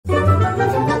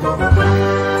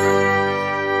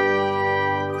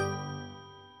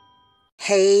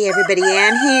Hey everybody,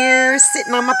 Ann here,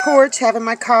 sitting on my porch having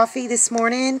my coffee this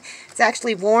morning. It's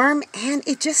actually warm and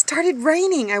it just started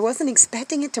raining. I wasn't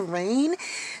expecting it to rain.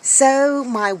 So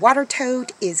my water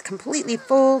tote is completely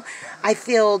full. I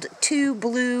filled two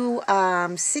blue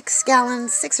 6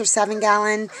 or 7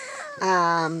 gallon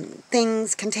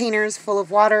containers full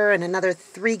of water, and another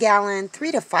 3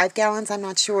 to 5 gallons, I'm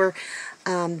not sure,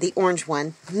 the orange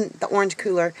one, the orange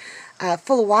cooler,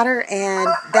 full of water, and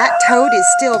that tote is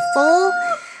still full.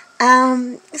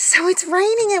 So it's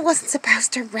raining. It wasn't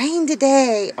supposed to rain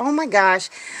today. Oh my gosh.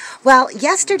 Well,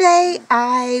 yesterday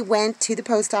I went to the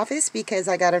post office because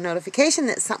I got a notification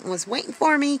that something was waiting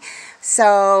for me.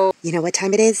 So, you know what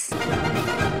time it is?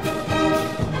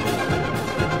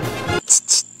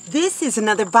 This is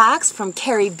another box from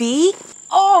Carrie B.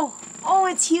 Oh,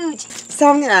 it's huge. So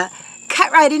I'm going to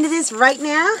cut right into this right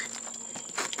now.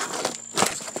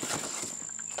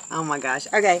 Oh my gosh.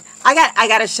 Okay, I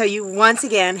got to show you once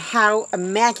again how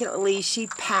immaculately she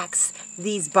packs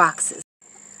these boxes.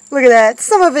 Look at that.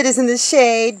 Some of it is in the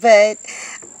shade, but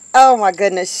oh my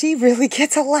goodness, she really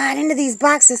gets a lot into these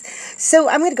boxes. So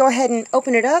I'm going to go ahead and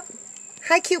open it up.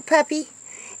 Hi, cute puppy.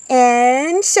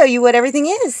 And show you what everything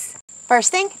is.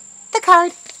 First thing, the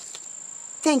card.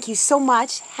 Thank you so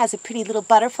much. Has a pretty little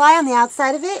butterfly on the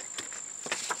outside of it.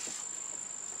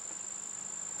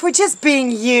 For just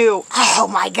being you. Oh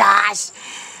my gosh.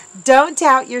 Don't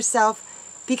doubt yourself,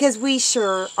 because we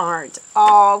sure aren't.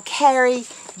 Oh, Carrie,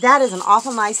 that is an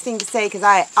awful nice thing to say, because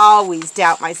I always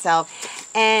doubt myself.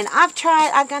 And I've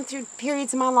gone through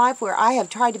periods in my life where I have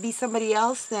tried to be somebody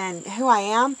else than who I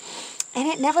am, and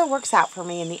it never works out for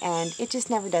me in the end. It just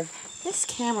never does. This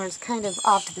camera's kind of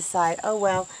off to the side. Oh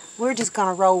well, we're just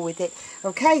gonna roll with it.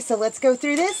 Okay, so let's go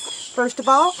through this. First of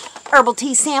all, herbal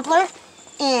tea sampler.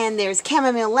 And there's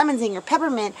chamomile, lemon zinger,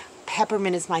 peppermint.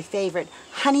 Peppermint is my favorite.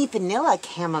 Honey, vanilla,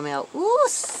 chamomile. Ooh,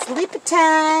 sleepy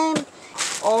time.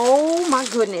 Oh my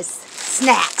goodness.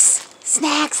 Snacks.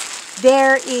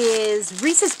 There is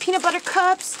Reese's Peanut Butter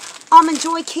Cups, Almond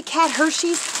Joy, Kit Kat,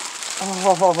 Hershey's.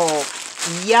 Oh,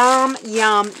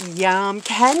 yum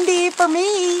candy for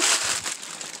me.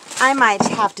 I might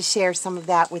have to share some of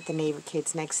that with the neighbor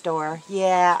kids next door.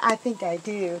 Yeah, I think I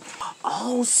do.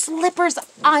 Oh, slippers.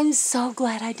 I'm so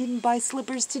glad I didn't buy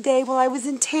slippers today while I was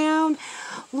in town.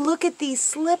 Look at these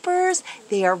slippers.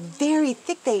 They are very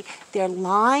thick. They're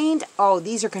lined. Oh,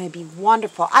 these are going to be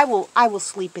wonderful. I will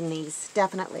sleep in these,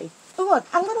 definitely. Oh, look,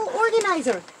 a little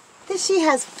organizer that she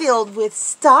has filled with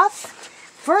stuff.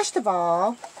 First of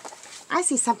all, I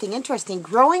see something interesting.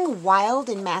 Growing wild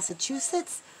in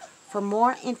Massachusetts. For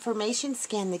more information,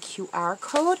 scan the QR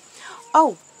code.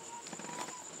 Oh,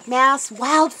 Mass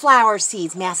wildflower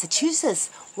seeds, Massachusetts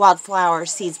wildflower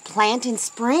seeds, plant in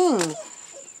spring.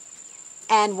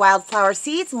 And wildflower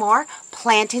seeds, more,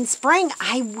 plant in spring.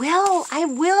 I will.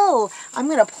 I'm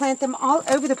going to plant them all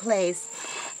over the place.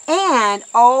 And,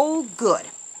 oh good,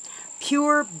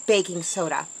 pure baking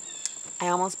soda. I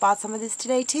almost bought some of this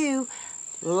today too.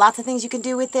 Lots of things you can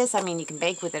do with this. I mean, you can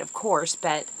bake with it, of course,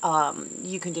 but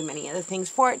you can do many other things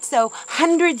for it. So,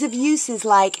 hundreds of uses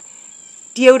like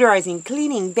deodorizing,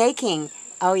 cleaning, baking.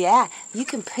 Oh, yeah. You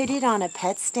can put it on a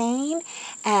pet stain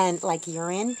and like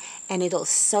urine, and it'll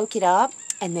soak it up,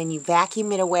 and then you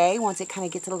vacuum it away once it kind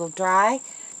of gets a little dry.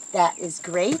 That is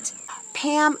great.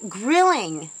 Pam,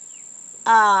 grilling.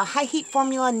 High heat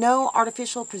formula, no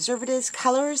artificial preservatives,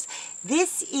 colors.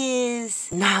 This is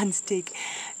non-stick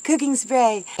cooking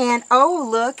spray. And oh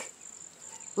look,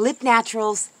 Lip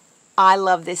Naturals. I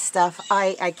love this stuff.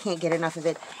 I can't get enough of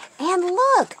it. And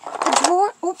look, a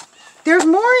drawer. Oh, there's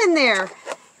more in there.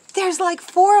 There's like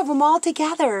 4 of them all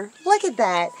together. Look at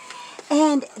that.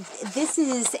 And this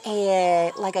is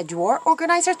like a drawer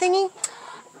organizer thingy.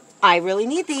 I really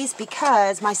need these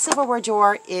because my silverware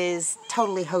drawer is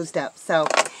totally hosed up. So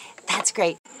that's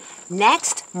great.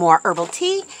 Next, more herbal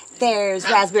tea. There's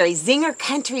Raspberry Zinger,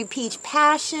 Country Peach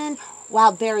Passion,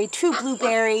 Wild Berry, True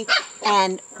Blueberry,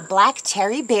 and Black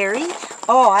Cherry Berry.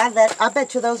 Oh, I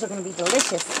bet you those are going to be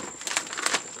delicious.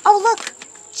 Oh, look.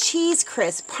 Cheese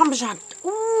Crisp, Parmesan.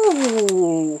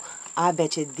 Ooh, I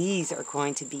bet you these are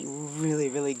going to be really,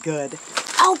 really good.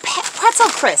 Oh, pretzel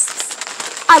crisps.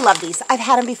 I love these. I've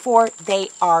had them before. They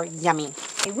are yummy.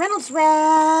 A Reynolds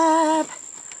Wrap.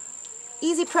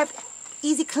 Easy prep,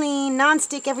 easy clean,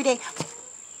 non-stick every day.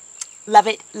 Love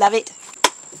it, love it.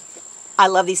 I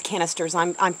love these canisters.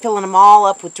 I'm filling them all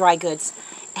up with dry goods.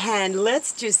 And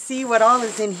let's just see what all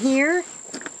is in here.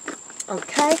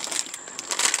 Okay.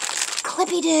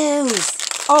 Clippy-doos.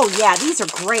 Oh yeah, these are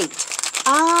great.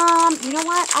 You know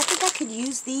what? I think I could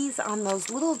use these on those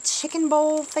little chicken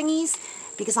bowl thingies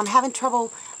because I'm having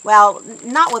trouble Well,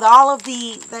 not with all of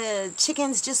the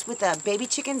chickens, just with the baby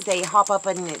chickens. They hop up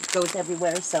and it goes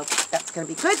everywhere, so that's going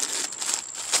to be good.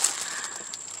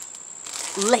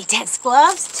 Latex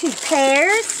gloves, 2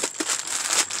 pairs.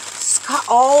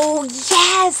 Oh,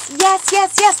 yes, yes,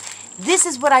 yes, yes. This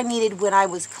is what I needed when I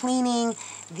was cleaning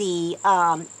the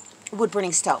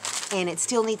wood-burning stove. And it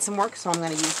still needs some work, so I'm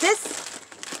going to use this.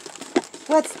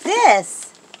 What's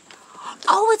this?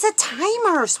 Oh, it's a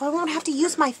timer, so I won't have to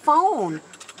use my phone.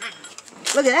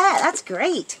 Look at that. That's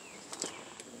great.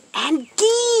 And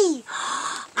ghee.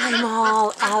 I'm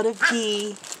all out of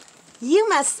ghee. You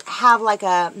must have like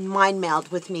a mind meld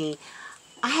with me.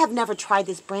 I have never tried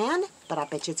this brand, but I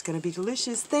bet you it's going to be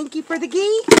delicious. Thank you for the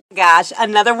ghee. Gosh,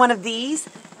 another one of these.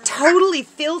 Totally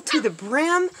filled to the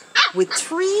brim with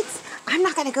treats. I'm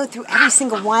not going to go through every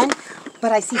single one,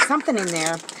 but I see something in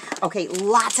there. Okay,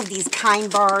 lots of these kind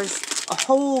bars. A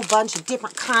whole bunch of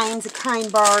different kinds of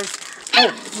kind bars.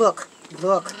 Oh, look.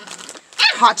 Look,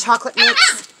 hot chocolate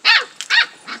mix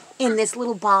in this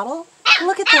little bottle.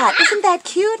 Look at that. Isn't that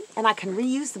cute? And I can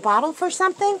reuse the bottle for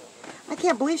something. I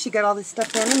can't believe she got all this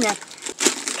stuff down in there.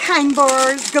 Kind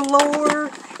bars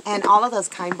galore. And all of those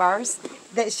kind bars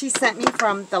that she sent me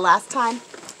from the last time,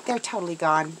 they're totally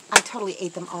gone. I totally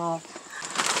ate them all.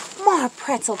 More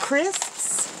pretzel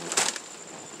crisps.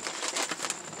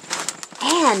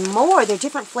 And more. They're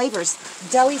different flavors.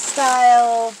 Deli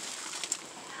style.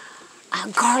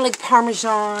 Garlic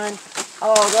parmesan.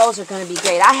 Oh, those are going to be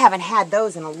great. I haven't had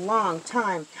those in a long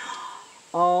time.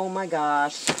 Oh my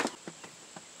gosh.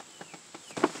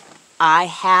 I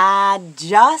had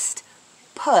just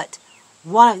put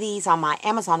one of these on my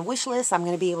Amazon wish list. I'm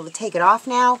going to be able to take it off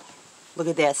now. Look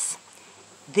at this.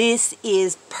 This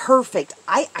is perfect.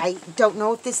 I don't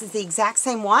know if this is the exact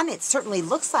same one. It certainly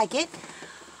looks like it.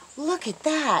 Look at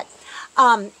that.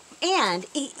 And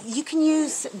you can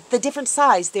use the different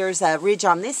size. There's a ridge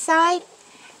on this side,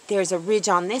 there's a ridge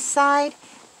on this side,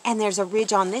 and there's a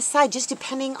ridge on this side, just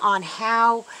depending on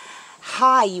how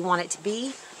high you want it to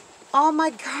be. Oh my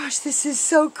gosh, this is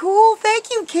so cool. Thank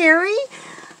you, Carrie.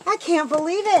 I can't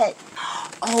believe it.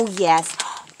 Oh yes,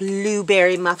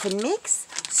 blueberry muffin mix,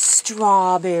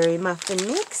 strawberry muffin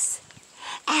mix,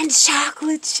 and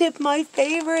chocolate chip, my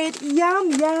favorite.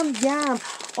 Yum, yum, yum.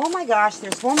 Oh my gosh,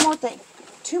 there's one more thing.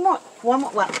 Two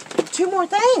more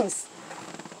things.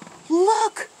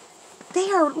 Look,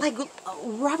 they are like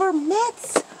rubber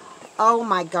mitts. Oh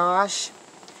my gosh.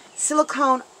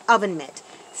 Silicone oven mitt.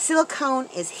 Silicone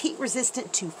is heat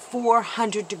resistant to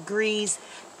 400 degrees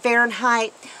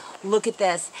Fahrenheit. Look at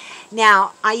this.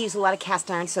 Now, I use a lot of cast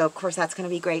iron, so of course that's going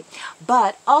to be great.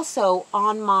 But also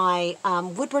on my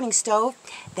wood-burning stove,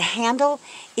 the handle,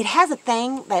 it has a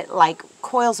thing that like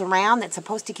coils around that's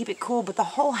supposed to keep it cool, but the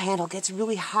whole handle gets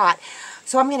really hot.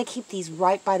 So I'm going to keep these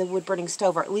right by the wood-burning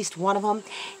stove, or at least one of them,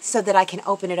 so that I can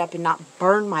open it up and not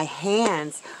burn my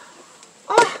hands.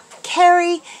 Oh,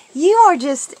 Carrie, you're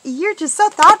just so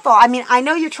thoughtful. I mean, I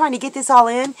know you're trying to get this all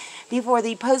in before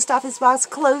the post office box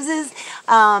closes,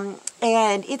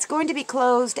 and it's going to be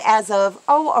closed as of,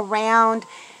 around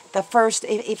the 1st.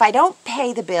 If I don't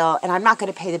pay the bill, and I'm not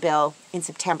going to pay the bill in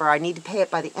September, I need to pay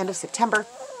it by the end of September.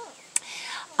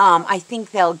 I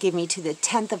think they'll give me to the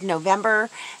 10th of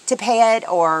November to pay it,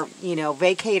 or, you know,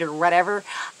 vacate or whatever.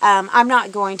 I'm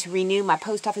not going to renew my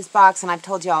post office box, and I've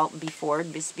told y'all before,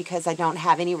 just because I don't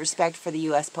have any respect for the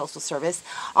U.S. Postal Service.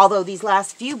 Although these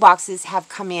last few boxes have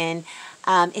come in,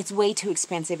 it's way too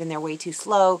expensive and they're way too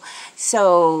slow.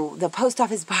 So the post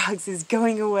office box is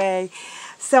going away.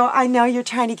 So I know you're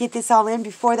trying to get this all in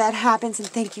before that happens, and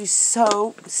thank you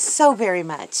so, so very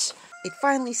much. It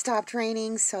finally stopped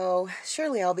raining, so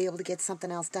surely I'll be able to get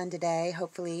something else done today,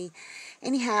 hopefully.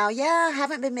 Anyhow, yeah, I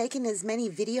haven't been making as many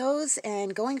videos,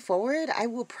 and going forward, I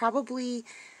will probably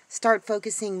start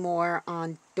focusing more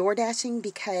on door dashing,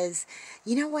 because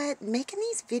you know what? Making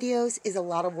these videos is a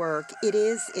lot of work. It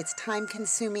is. It's time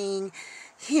consuming.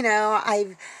 You know,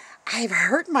 I've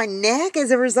hurt my neck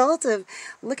as a result of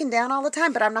looking down all the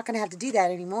time, but I'm not going to have to do that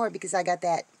anymore because I got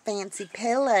that fancy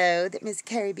pillow that Miss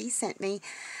Carrie B sent me.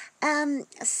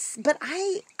 But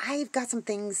I've got some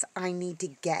things I need to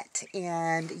get,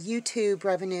 and YouTube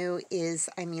revenue is,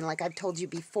 I mean, like I've told you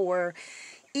before,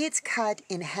 it's cut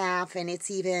in half, and it's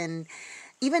even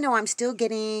though I'm still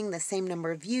getting the same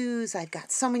number of views, I've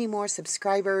got so many more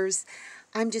subscribers,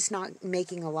 I'm just not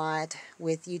making a lot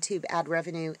with YouTube ad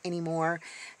revenue anymore.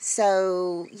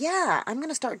 So, yeah, I'm going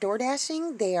to start door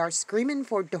dashing. They are screaming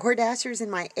for door dashers in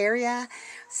my area,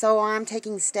 so I'm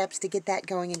taking steps to get that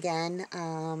going again.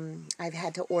 I've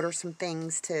had to order some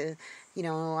things to, you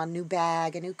know, a new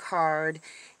bag, a new card,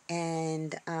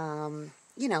 and,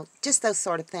 you know, just those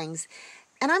sort of things.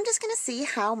 And I'm just going to see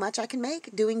how much I can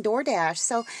make doing DoorDash.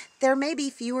 So there may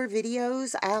be fewer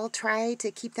videos. I'll try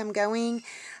to keep them going.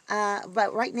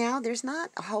 But right now, there's not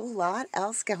a whole lot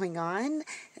else going on.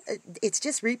 It's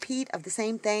just repeat of the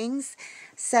same things.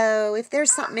 So if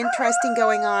there's something interesting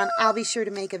going on, I'll be sure to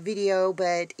make a video.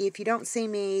 But if you don't see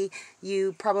me,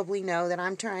 you probably know that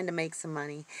I'm trying to make some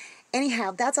money.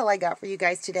 Anyhow, that's all I got for you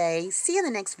guys today. See you in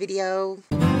the next video.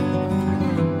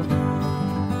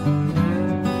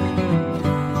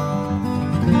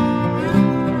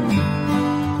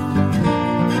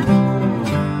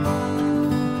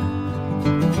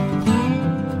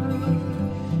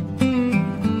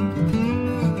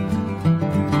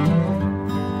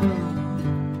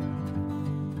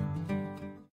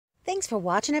 Thanks for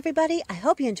watching, everybody. I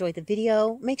hope you enjoyed the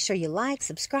video. Make sure you like,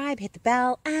 subscribe, hit the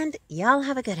bell, and y'all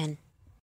have a good one.